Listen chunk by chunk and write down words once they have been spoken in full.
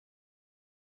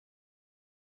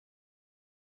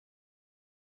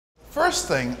First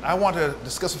thing, I want to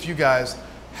discuss with you guys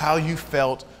how you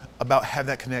felt about having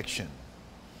that connection.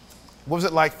 What was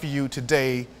it like for you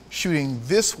today shooting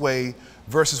this way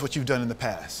versus what you've done in the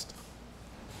past?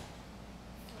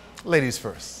 Ladies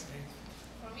first.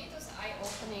 For me, it was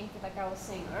eye-opening, like I was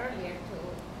saying earlier,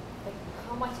 to like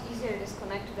how much easier it is to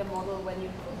connect to the model when you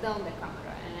put down the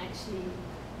camera and actually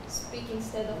speak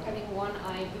instead of having one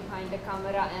eye behind the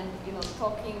camera and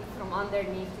talking from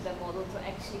underneath to the model, to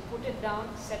actually put it down,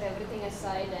 set everything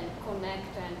aside and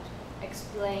connect and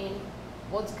explain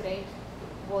what's great,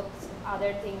 what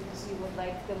other things you would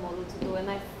like the model to do, and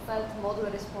I felt model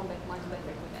responded much better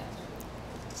to that.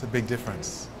 It's a big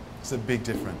difference. It's a big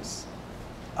difference.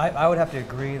 I would have to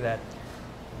agree that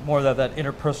more that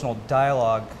interpersonal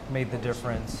dialogue made the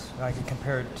difference. I can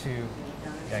compare it to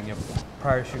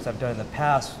prior shoots I've done in the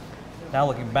past. Now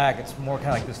looking back, it's more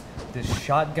kind of like this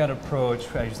shotgun approach.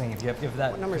 I was thinking if you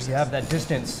have that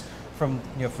distance from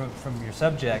from your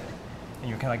subject and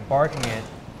you're kind of like barking it,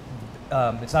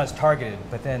 it's not as targeted.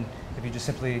 But then if you just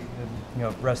simply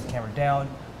rest the camera down,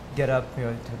 get up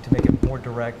to make it more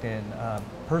direct and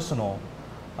personal,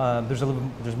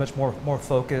 there's much more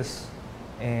focus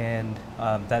and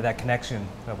that connection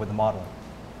with the model.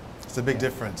 It's a big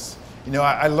difference.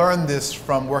 I learned this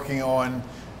from working on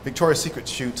Victoria's Secret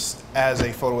shoots as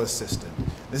a photo assistant.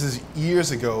 This is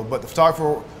years ago, but the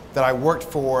photographer that I worked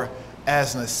for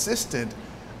as an assistant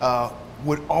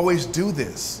would always do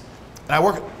this.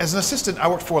 And as an assistant, I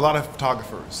worked for a lot of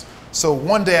photographers. So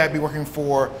one day I'd be working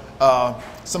for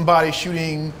somebody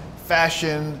shooting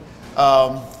fashion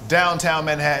downtown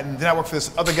Manhattan. Then I worked for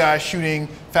this other guy shooting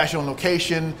fashion on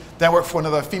location. Then I worked for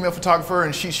another female photographer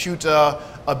and she'd shoot a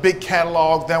big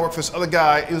catalog. Then I worked for this other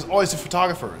guy. It was always the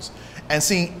photographers. And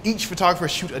seeing each photographer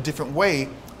shoot a different way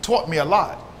taught me a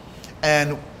lot.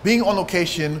 And being on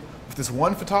location with this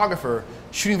one photographer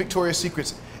shooting Victoria's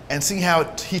Secrets and seeing how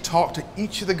he talked to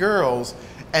each of the girls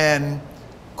and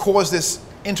caused this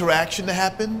interaction to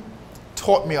happen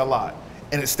taught me a lot.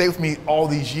 And it stayed with me all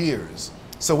these years.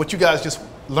 So what you guys just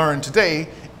learned today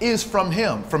is from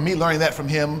him, from me learning that from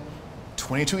him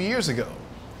 22 years ago.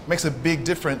 It makes a big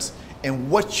difference in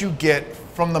what you get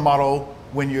from the model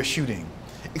when you're shooting,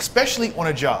 especially on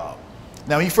a job.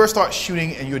 Now, when you first start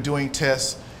shooting and you're doing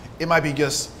tests, it might be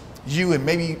just you and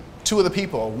maybe two other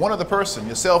people, or one other person,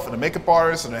 yourself and a makeup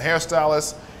artist and a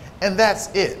hairstylist, and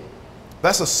that's it.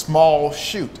 That's a small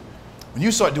shoot. When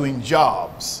you start doing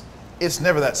jobs, it's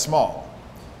never that small.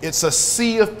 It's a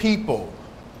sea of people,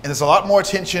 and there's a lot more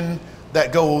attention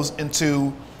that goes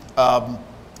into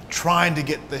trying to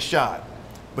get the shot.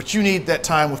 But you need that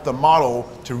time with the model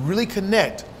to really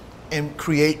connect and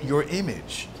create your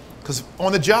image. Because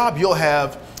on the job, you'll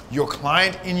have your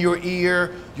client in your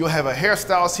ear, you'll have a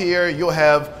hairstylist here, you'll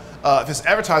have, if it's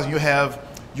advertising, you'll have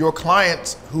your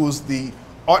client who's the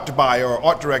art buyer or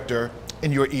art director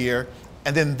in your ear,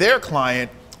 and then their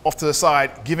client off to the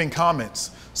side giving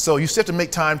comments. So you still have to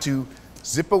make time to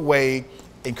zip away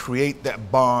and create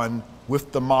that bond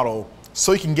with the model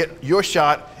so you can get your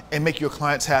shot and make your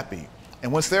clients happy.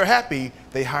 And once they're happy,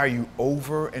 they hire you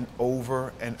over and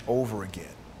over and over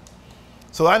again.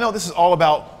 So I know this is all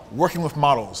about working with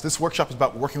models. This workshop is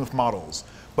about working with models.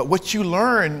 But what you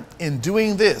learn in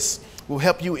doing this will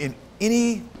help you in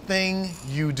anything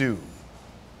you do.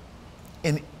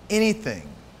 In anything.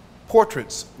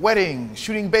 Portraits, weddings,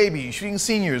 shooting babies, shooting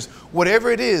seniors,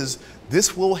 whatever it is,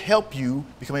 this will help you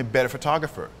become a better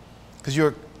photographer because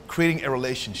you're creating a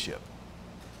relationship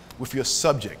with your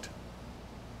subject.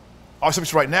 Our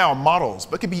subjects right now are models,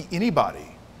 but it could be anybody.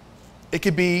 It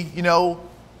could be, a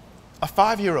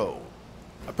 5-year-old,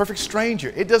 a perfect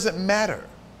stranger. It doesn't matter.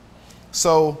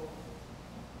 So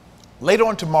later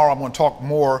on tomorrow, I'm going to talk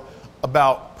more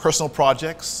about personal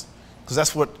projects because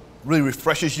that's what really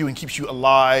refreshes you and keeps you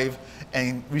alive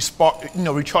and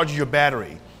recharges your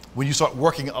battery when you start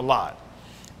working a lot.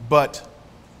 But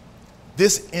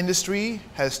this industry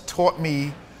has taught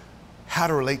me how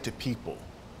to relate to people,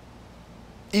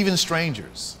 even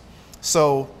strangers.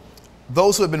 So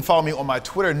those who have been following me on my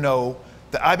Twitter know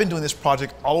that I've been doing this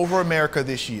project all over America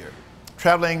this year,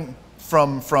 traveling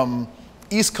from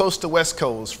East Coast to West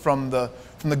Coast, from the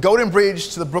Golden Bridge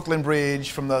to the Brooklyn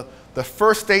Bridge, from the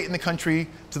first state in the country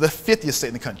to the 50th state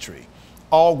in the country,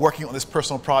 all working on this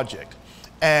personal project.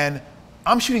 And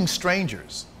I'm shooting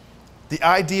strangers. The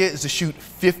idea is to shoot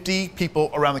 50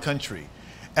 people around the country.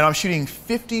 And I'm shooting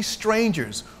 50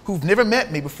 strangers who've never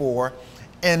met me before,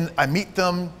 and I meet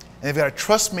them, and they've got to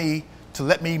trust me to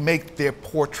let me make their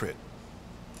portrait.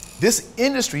 This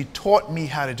industry taught me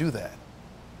how to do that.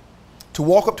 To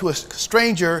walk up to a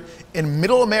stranger in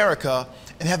middle America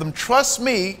and have them trust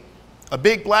me a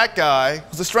big black guy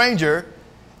who's a stranger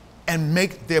and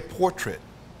make their portrait.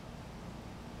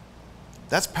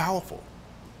 That's powerful.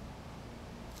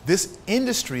 This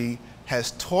industry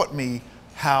has taught me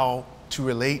how to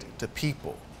relate to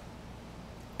people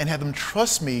and have them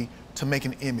trust me to make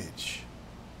an image.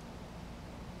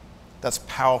 That's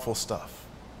powerful stuff.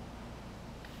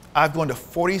 I've done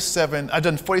 47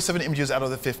 images out of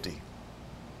the 50.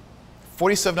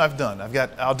 47 I've done.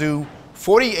 I'll do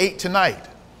 48 tonight.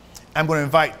 I'm going to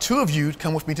invite 2 of you to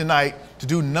come with me tonight to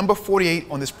do number 48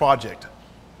 on this project.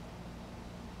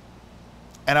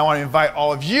 And I want to invite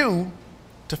all of you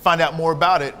to find out more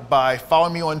about it by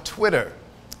following me on Twitter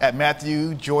at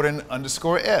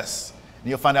MatthewJordan_S. And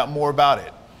you'll find out more about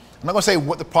it. I'm not going to say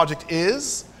what the project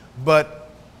is, but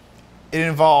it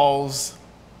involves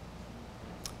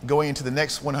going into the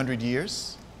next 100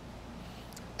 years,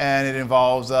 and it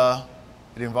involves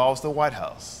the White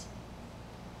House.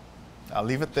 I'll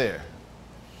leave it there.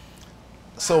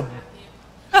 So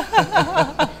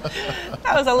that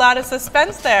was a lot of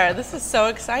suspense there. This is so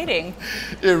exciting.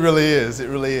 It really is. It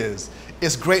really is.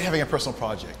 It's great having a personal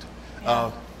project,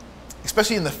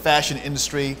 especially in the fashion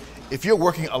industry. If you're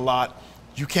working a lot,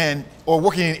 you can, or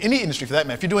working in any industry for that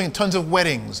matter, if you're doing tons of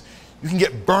weddings, you can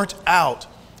get burnt out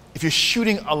if you're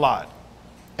shooting a lot.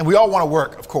 And we all want to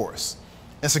work, of course.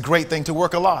 It's a great thing to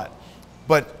work a lot.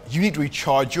 But you need to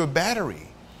recharge your battery.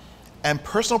 And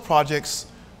personal projects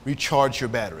recharge your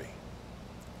battery.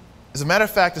 As a matter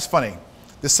of fact, it's funny.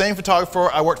 The same photographer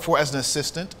I worked for as an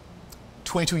assistant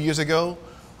 22 years ago,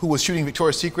 who was shooting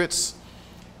Victoria's Secrets,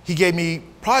 he gave me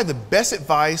probably the best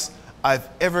advice I've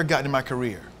ever gotten in my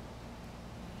career.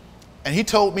 And he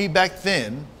told me back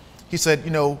then, he said, you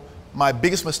know, my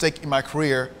biggest mistake in my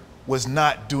career was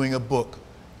not doing a book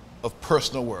of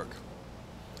personal work.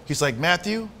 He's like,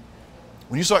 Matthew,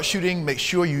 when you start shooting, make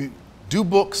sure you do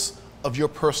books of your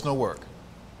personal work.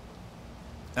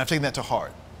 And I've taken that to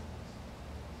heart.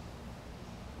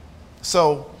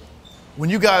 So when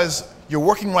you're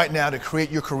working right now to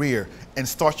create your career and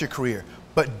start your career,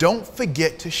 but don't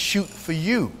forget to shoot for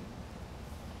you.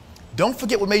 Don't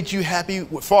forget what made you happy,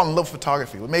 fall in love with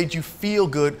photography, what made you feel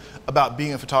good about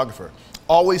being a photographer.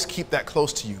 Always keep that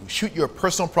close to you. Shoot your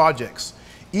personal projects.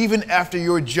 Even after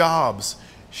your jobs,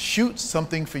 shoot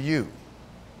something for you.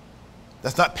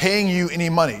 That's not paying you any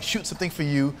money. Shoot something for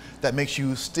you that makes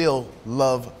you still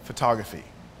love photography.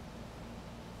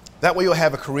 That way you'll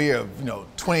have a career of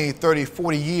 20, 30,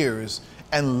 40 years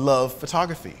and love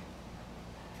photography.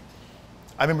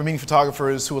 I remember meeting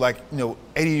photographers who were like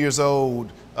 80 years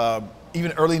old,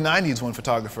 even early 90s, one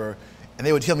photographer, and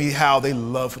they would tell me how they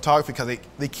love photography because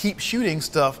they keep shooting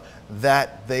stuff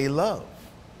that they love.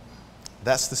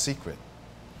 That's the secret.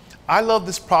 I love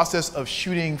this process of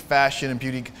shooting fashion and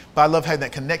beauty, but I love having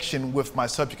that connection with my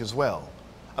subject as well.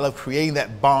 I love creating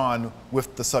that bond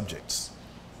with the subjects.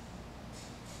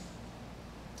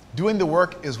 Doing the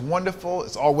work is wonderful.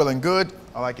 It's all well and good.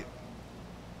 I like it.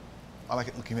 I like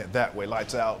it looking at it that way,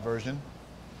 lights out version.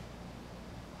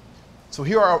 So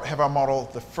here I have our model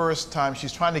the first time.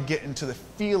 She's trying to get into the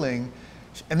feeling,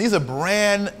 and these are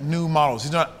brand new models.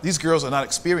 These girls are not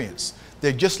experienced.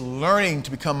 They're just learning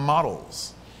to become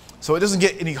models. So it doesn't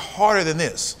get any harder than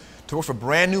this, to work for a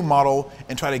brand new model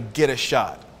and try to get a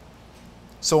shot.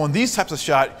 So on these types of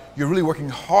shots, you're really working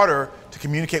harder to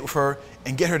communicate with her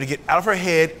and get her to get out of her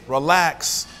head,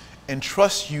 relax, and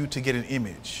trust you to get an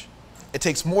image. It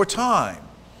takes more time.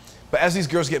 But as these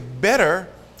girls get better,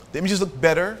 the images look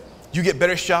better, you get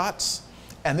better shots,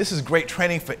 and this is great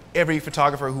training for every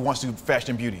photographer who wants to do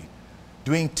fashion and beauty.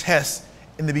 Doing tests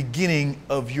in the beginning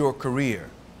of your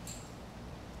career.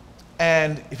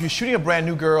 And if you're shooting a brand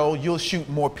new girl, you'll shoot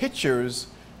more pictures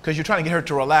because you're trying to get her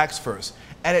to relax first.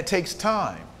 And it takes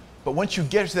time. But once you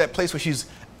get her to that place where she's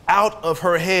out of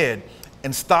her head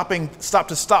and stop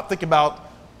thinking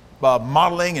about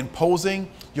modeling and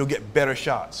posing, you'll get better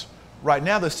shots. Right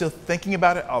now, they're still thinking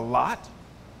about it a lot.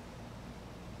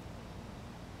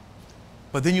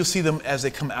 But then you'll see them as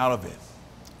they come out of it.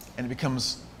 And it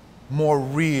becomes more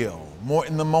real, more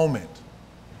in the moment.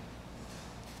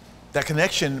 That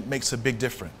connection makes a big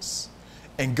difference.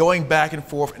 And going back and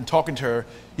forth and talking to her,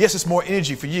 yes, it's more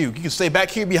energy for you. You can stay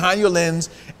back here behind your lens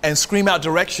and scream out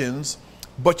directions,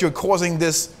 but you're causing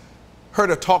her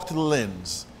to talk to the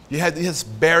lens. You have this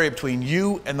barrier between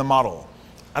you and the model.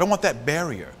 I don't want that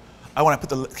barrier. I want to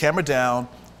put the camera down,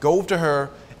 go over to her,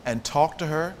 and talk to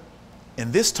her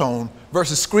in this tone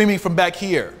versus screaming from back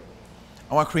here.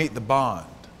 I want to create the bond.